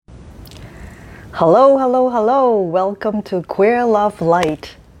Hello, hello, hello. Welcome to Queer Love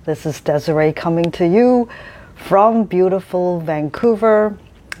Light. This is Desiree coming to you from beautiful Vancouver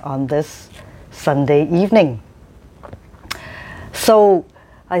on this Sunday evening. So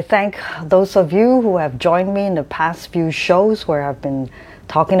I thank those of you who have joined me in the past few shows where I've been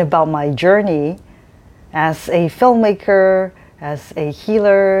talking about my journey as a filmmaker, as a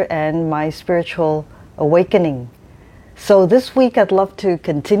healer, and my spiritual awakening. So this week I'd love to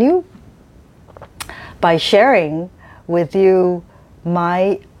continue by sharing with you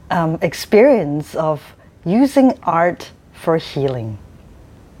my experience of using art for healing.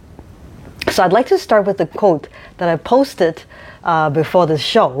 So I'd like to start with a quote that I posted before the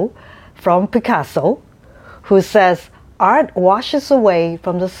show from Picasso, who says, "Art washes away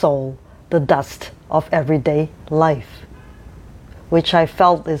from the soul the dust of everyday life," which I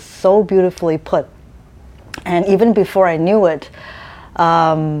felt is so beautifully put. And even before I knew it,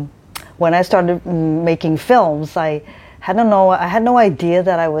 when I started making films, I had no idea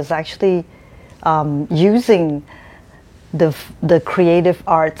that I was actually using the creative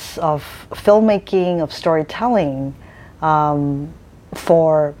arts of filmmaking, of storytelling,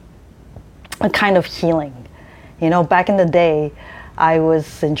 for a kind of healing. You know, back in the day, I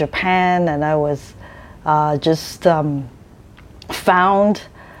was in Japan and I was just found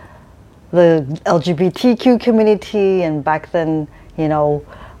the LGBTQ community, and back then, you know,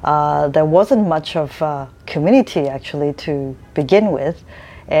 there wasn't much of a community actually to begin with,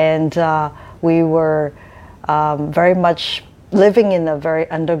 and we were very much living in a very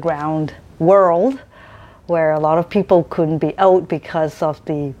underground world where a lot of people couldn't be out because of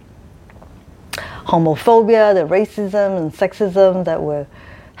the homophobia, the racism and sexism that were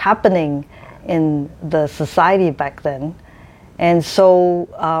happening in the society back then. And so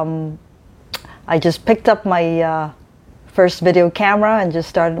I just picked up my first video camera and just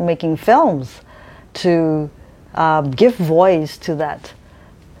started making films to give voice to that,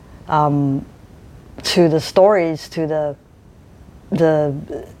 to the stories, to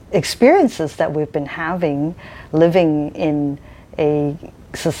the experiences that we've been having living in a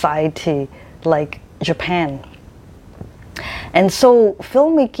society like Japan. And so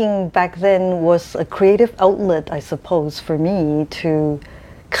filmmaking back then was a creative outlet, I suppose, for me to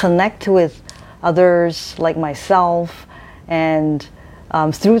connect with others like myself, and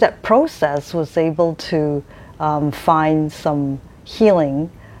through that process was able to find some healing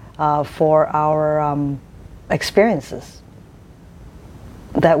for our experiences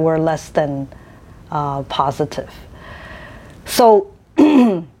that were less than positive. So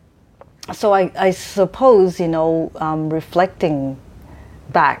so I suppose, you know, reflecting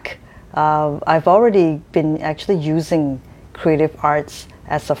back, I've already been actually using creative arts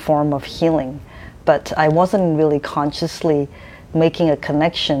as a form of healing, but I wasn't really consciously making a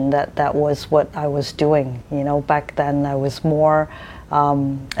connection that that was what I was doing. You know, back then I was more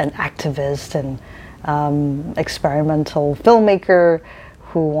an activist and experimental filmmaker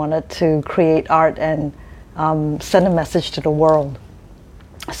who wanted to create art and send a message to the world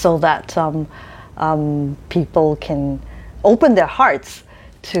so that people can open their hearts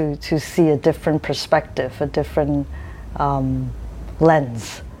to see a different perspective, a different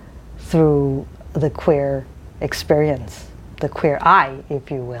lens through the queer experience, the queer eye, if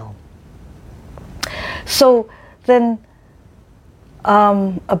you will. So then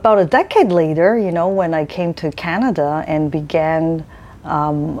about a decade later, you know, when I came to Canada and began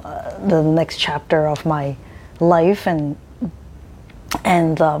the next chapter of my life, and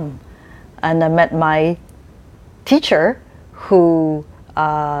I met my teacher who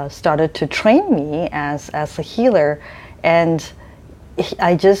started to train me as a healer, and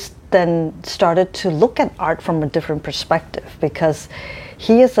I just then started to look at art from a different perspective, because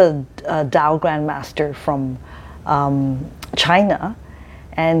he is a Tao grandmaster from China,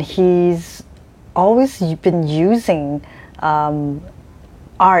 and he's always been using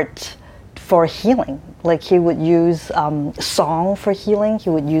art for healing. Like he would use song for healing, he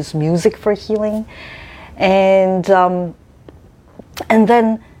would use music for healing, and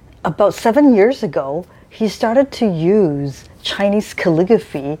then about 7 years ago, he started to use Chinese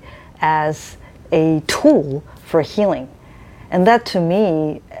calligraphy as a tool for healing. And that to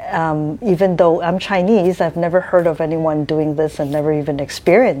me, even though I'm Chinese, I've never heard of anyone doing this and never even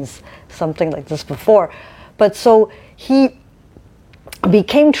experienced something like this before. But so he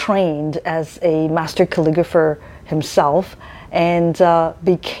became trained as a master calligrapher himself, and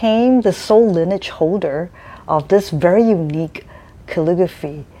became the sole lineage holder of this very unique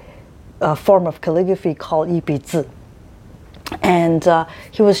calligraphy, form of calligraphy called 一笔字. And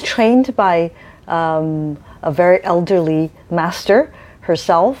he was trained by a very elderly master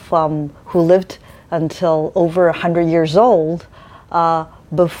herself, who lived until over 100 years old,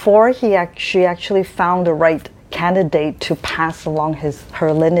 before she actually found the right candidate to pass along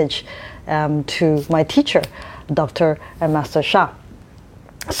her lineage to my teacher, Dr. and Master Sha.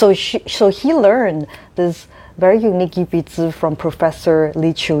 So he learned this very unique Yibizi from Professor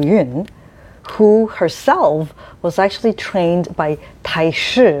Li Qiuyun, who herself was actually trained by Tai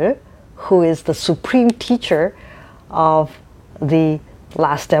Shi, who is the supreme teacher of the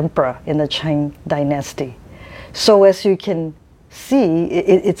last emperor in the Qing dynasty. So as you can see,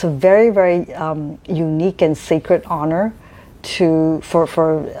 it's a very, very unique and sacred honor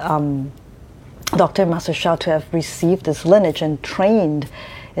for Dr. Master Sha to have received this lineage and trained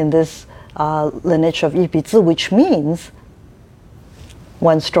in this lineage of Yibizi, which means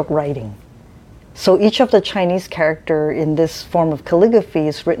one-stroke writing. So each of the Chinese character in this form of calligraphy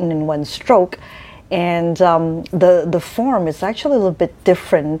is written in one stroke, and the form is actually a little bit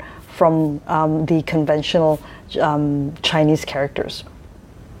different from the conventional Chinese characters.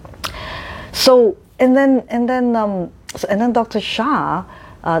 So and then Dr. Sha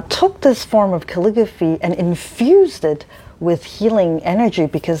took this form of calligraphy and infused it with healing energy,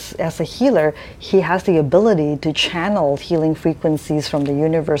 because as a healer, he has the ability to channel healing frequencies from the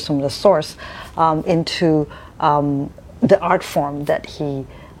universe, from the source, into the art form that he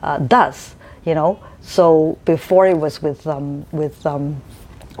does. You know, so before it was with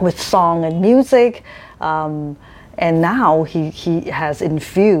song and music, and now he has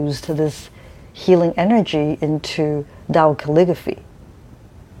infused this healing energy into Tao calligraphy.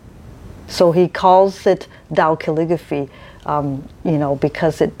 So he calls it Tao calligraphy, you know,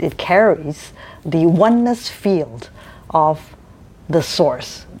 because it carries the oneness field of the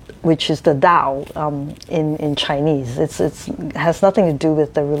source, which is the Tao in Chinese. It has nothing to do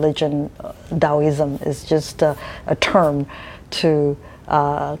with the religion Taoism. It's just a term to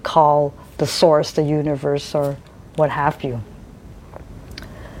call the source, the universe, or what have you.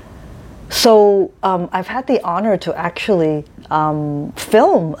 So I've had the honor to actually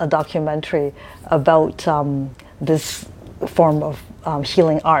film a documentary about this form of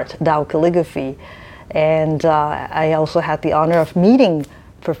healing art, Tao calligraphy. And I also had the honor of meeting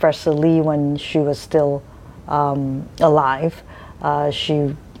Professor Li when she was still alive.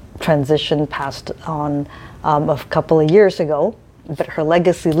 She transitioned, passed on a couple of years ago, but her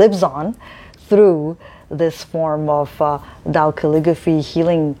legacy lives on through this form of Tao calligraphy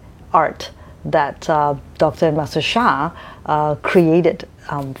healing art that Dr. and Master Sha created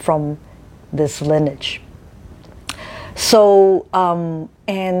from this lineage. So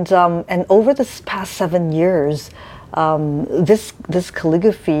and over this past 7 years, this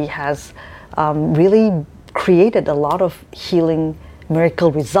calligraphy has really created a lot of healing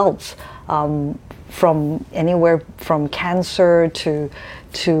miracle results, from anywhere from cancer to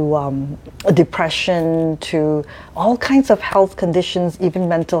depression, to all kinds of health conditions, even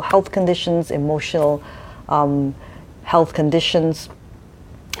mental health conditions, emotional health conditions,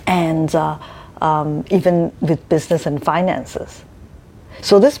 and even with business and finances.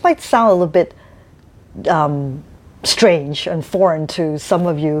 So this might sound a little bit strange and foreign to some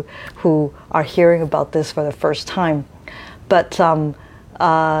of you who are hearing about this for the first time, but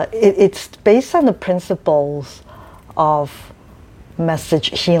it's based on the principles of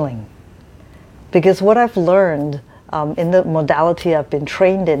message healing. Because what I've learned in the modality I've been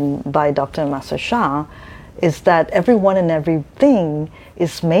trained in by Dr. and Master Sha is that everyone and everything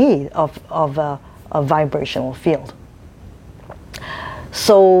is made of a vibrational field.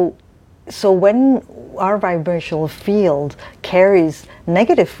 So when our vibrational field carries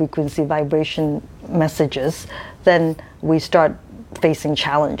negative frequency vibration messages, then we start facing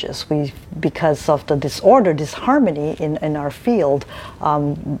challenges. Because of the disorder, disharmony in our field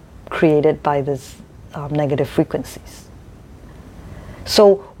created by this negative frequencies.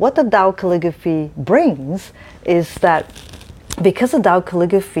 So what the Tao calligraphy brings is that because the Tao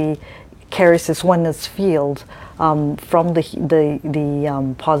calligraphy carries this oneness field from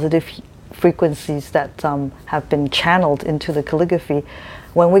the positive frequencies that have been channeled into the calligraphy,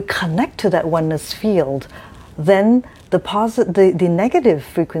 when we connect to that oneness field, then the negative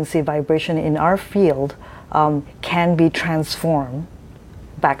frequency vibration in our field can be transformed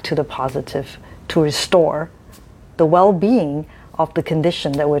back to the positive, to restore the well-being of the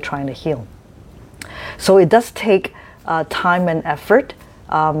condition that we're trying to heal. So it does take time and effort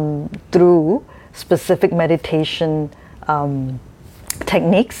through specific meditation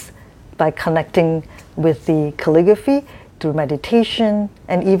techniques, by connecting with the calligraphy, through meditation,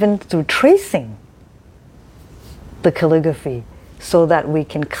 and even through tracing the calligraphy, so that we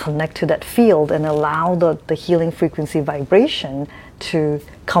can connect to that field and allow the healing frequency vibration to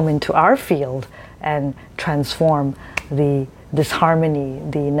come into our field and transform the disharmony,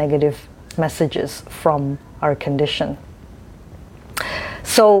 the negative messages from our condition.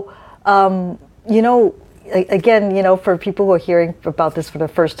 So, you know, again, you know, for people who are hearing about this for the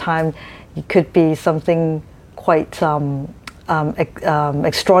first time, it could be something quite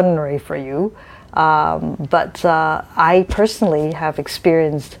extraordinary for you. But I personally have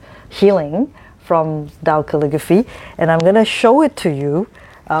experienced healing from Tao calligraphy, and I'm going to show it to you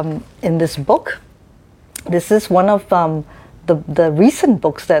in this book. This is one of the recent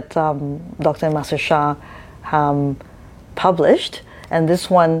books that Dr. Master Sha published, and this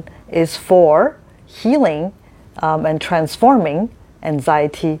one is for healing and transforming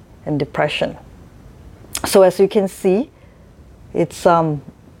anxiety and depression. So as you can see, it's a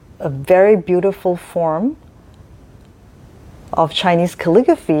very beautiful form of Chinese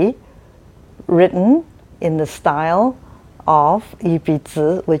calligraphy written in the style of Yi Bi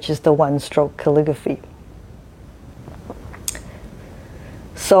Zi, which is the one-stroke calligraphy.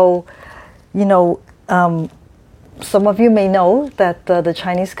 So, you know, some of you may know that the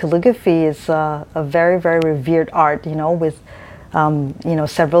Chinese calligraphy is a very, very revered art, you know, with, you know,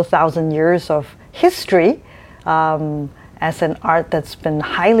 several thousand years of history. As an art that's been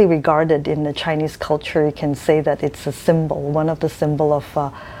highly regarded in the Chinese culture, you can say that it's a symbol, one of the symbol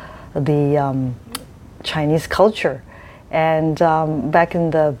of the Chinese culture. And back in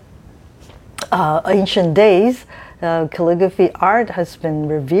the ancient days, calligraphy art has been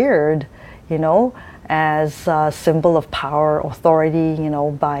revered, you know, as a symbol of power, authority, you know,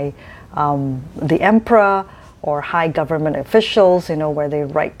 by the emperor or high government officials, you know, where they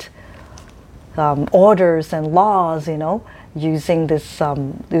write orders and laws, you know, using this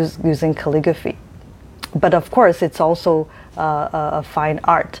using calligraphy. But of course, it's also a fine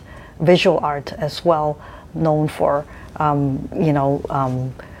art, visual art as well, known for you know,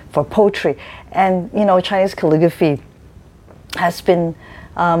 for poetry. And you know, Chinese calligraphy has been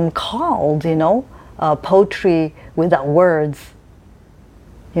called, you know, poetry without words,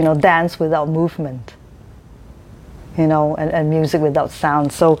 you know, dance without movement, you know, and music without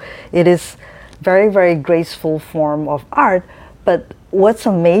sound. So it is very, very graceful form of art. But what's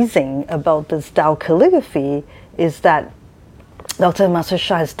amazing about this Tao calligraphy is that Dr. Master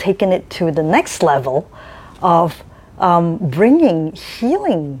Sha has taken it to the next level of bringing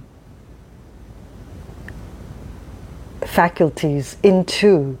healing faculties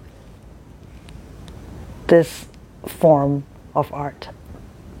into this form of art.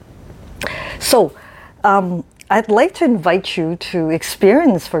 So I'd like to invite you to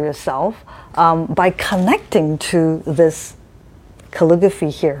experience for yourself by connecting to this calligraphy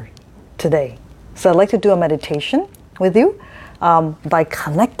here today. So I'd like to do a meditation with you by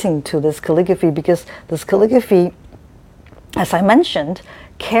connecting to this calligraphy, because this calligraphy, as I mentioned,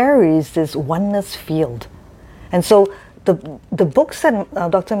 carries this oneness field. And so the books that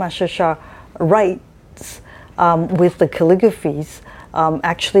Dr. Master Sha writes with the calligraphies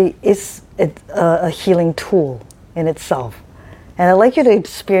actually is a healing tool in itself. And I'd like you to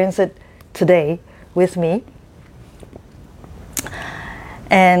experience it today with me,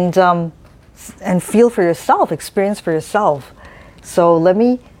 and feel for yourself, experience for yourself. So let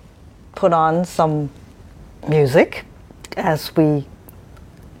me put on some music as we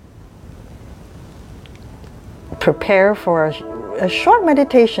prepare for a short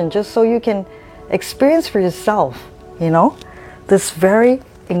meditation, just so you can experience for yourself, you know, this very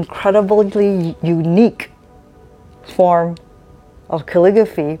incredibly unique form of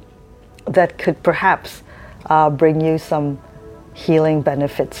calligraphy that could perhaps bring you some healing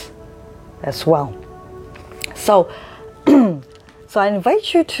benefits as well. So, so I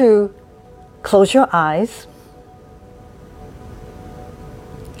invite you to close your eyes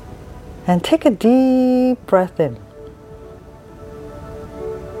and take a deep breath in,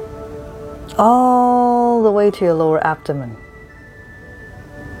 all the way to your lower abdomen.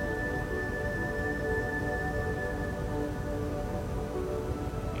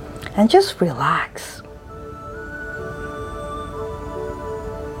 And just relax.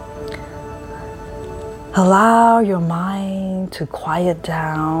 Allow your mind to quiet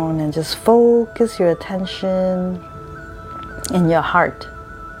down and just focus your attention in your heart.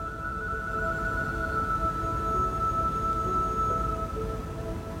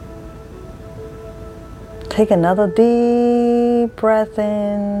 Take another deep breath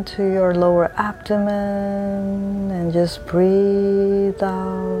into your lower abdomen and just breathe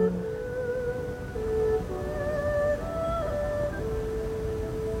out.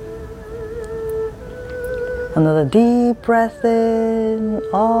 Another deep breath in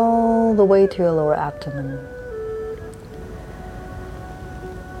all the way to your lower abdomen.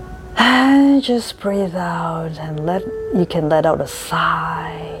 And just breathe out and you can let out a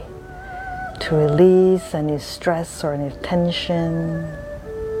sigh to release any stress or any tension.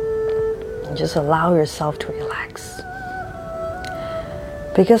 And just allow yourself to relax.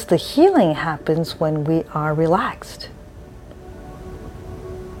 Because the healing happens when we are relaxed.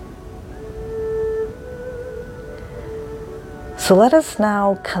 So let us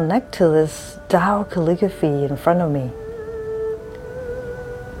now connect to this Tao calligraphy in front of me.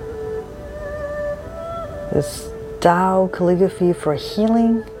 This Tao calligraphy for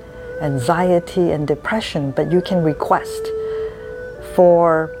healing, anxiety, and depression, but you can request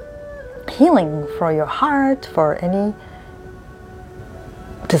for healing for your heart, for any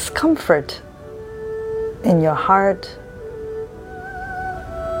discomfort in your heart,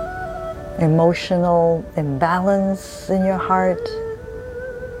 emotional imbalance in your heart,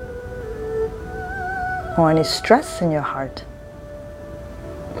 or any stress in your heart.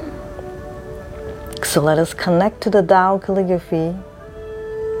 So let us connect to the Tao calligraphy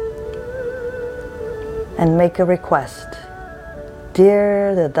and make a request.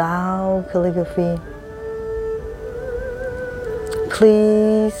 Dear the Tao calligraphy,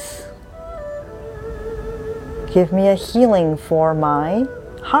 please give me a healing for my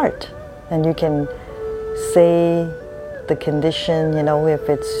heart. And you can say the condition, if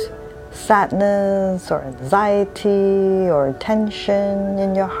it's sadness or anxiety or tension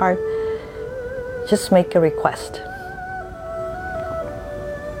in your heart, just make a request.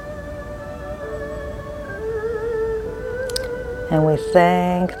 And we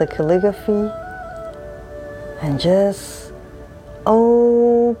thank the calligraphy and just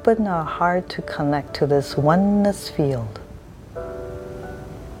open our heart to connect to this oneness field.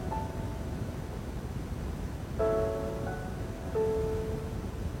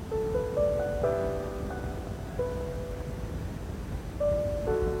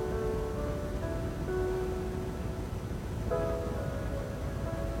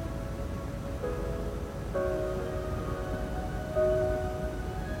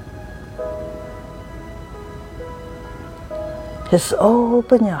 Just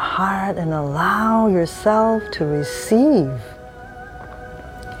open your heart and allow yourself to receive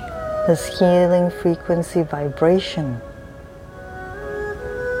this healing frequency vibration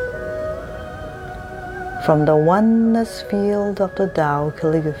from the oneness field of the Tao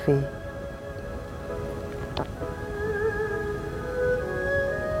calligraphy.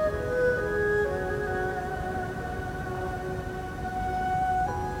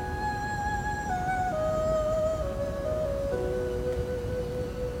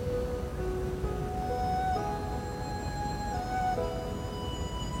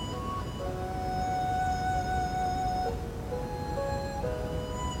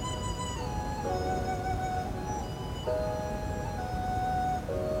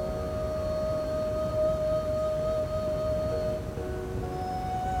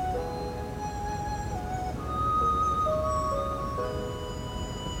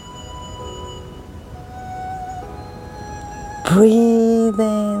 Breathe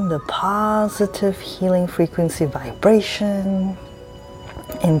in the positive healing frequency vibration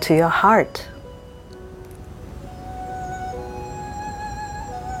into your heart.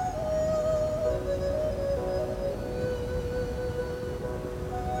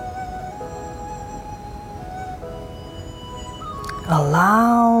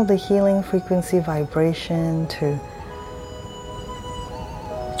 Allow the healing frequency vibration to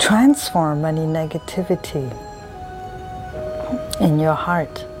transform any negativity in your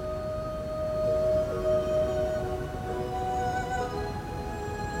heart.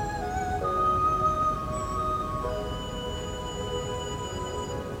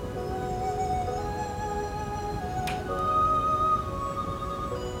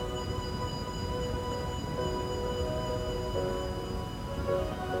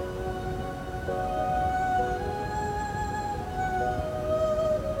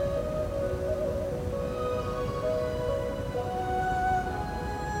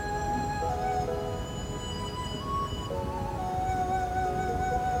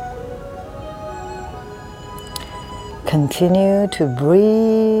 Continue to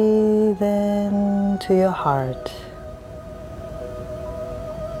breathe into your heart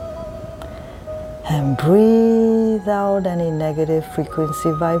and breathe out any negative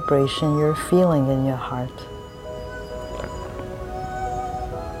frequency vibration you're feeling in your heart.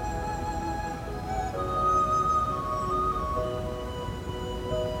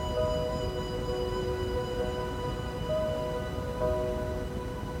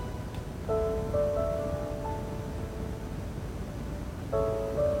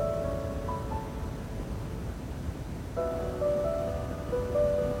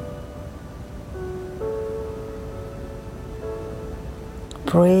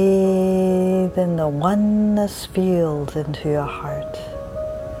 Breathe in the oneness field into your heart.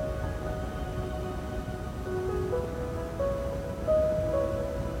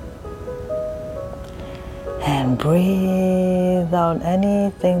 And breathe out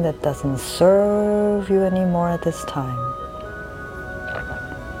anything that doesn't serve you anymore at this time.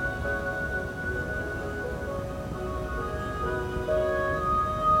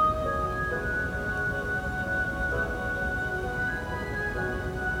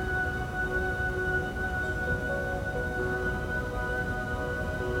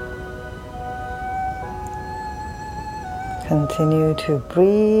 Continue to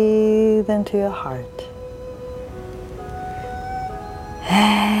breathe into your heart.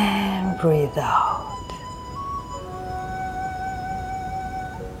 And breathe out.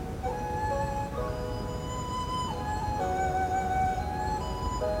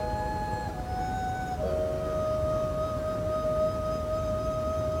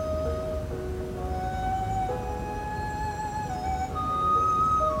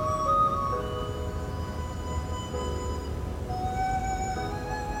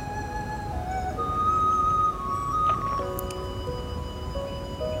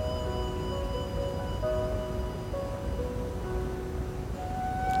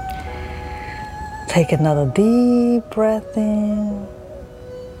 Take another deep breath in.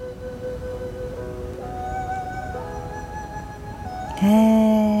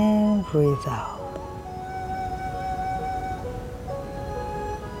 And breathe out.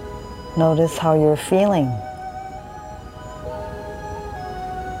 Notice how you're feeling.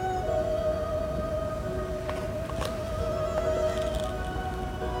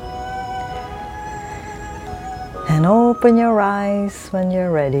 And open your eyes when you're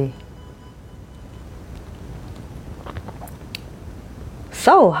ready.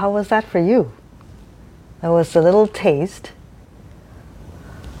 So, how was that for you? That was a little taste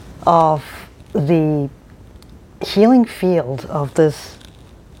of the healing field of this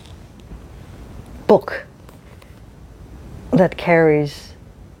book that carries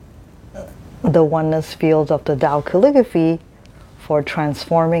the oneness field of the Tao Calligraphy for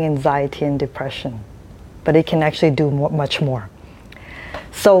transforming anxiety and depression. But it can actually do much more.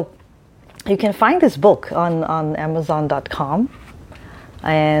 So, you can find this book on Amazon.com.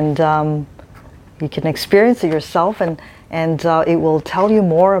 And you can experience it yourself, and it will tell you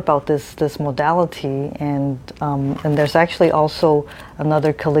more about this modality. And there's actually also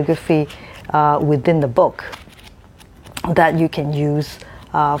another calligraphy within the book that you can use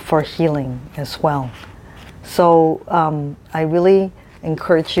for healing as well. So I really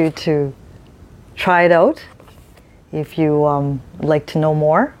encourage you to try it out if you like to know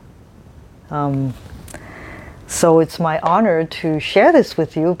more. So it's my honor to share this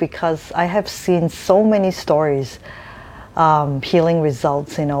with you because I have seen so many stories, healing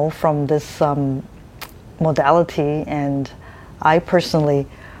results, from this modality. And I personally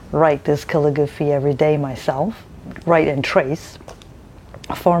write this calligraphy every day myself, write and trace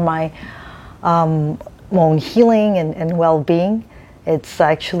for my own healing and well-being. It's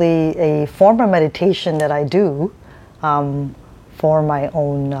actually a form of meditation that I do for my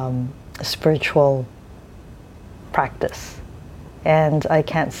own spiritual practice, and I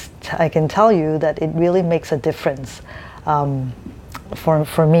can tell you that it really makes a difference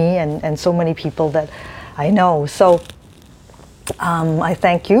for me and so many people that I know. So I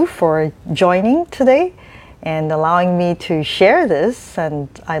thank you for joining today and allowing me to share this, and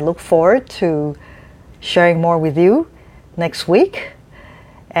I look forward to sharing more with you next week.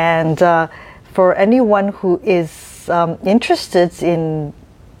 And for anyone who is interested in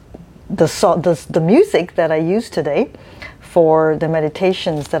the music that I use today for the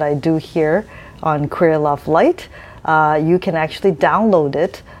meditations that I do here on Queer Love Light, you can actually download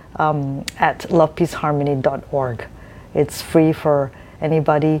it at lovepeaceharmony.org. It's free for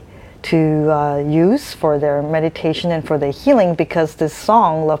anybody to use for their meditation and for their healing, because this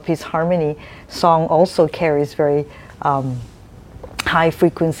song, Love, Peace, Harmony song, also carries very high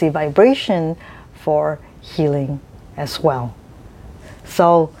frequency vibration for healing as well.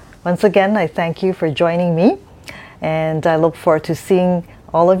 So once again, I thank you for joining me, and I look forward to seeing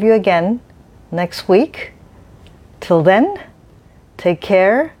all of you again next week. Till then, take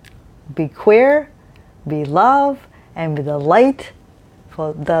care, be queer, be love, and be the light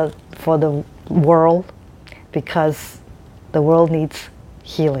for the world, because the world needs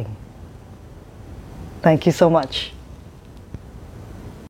healing. Thank you so much.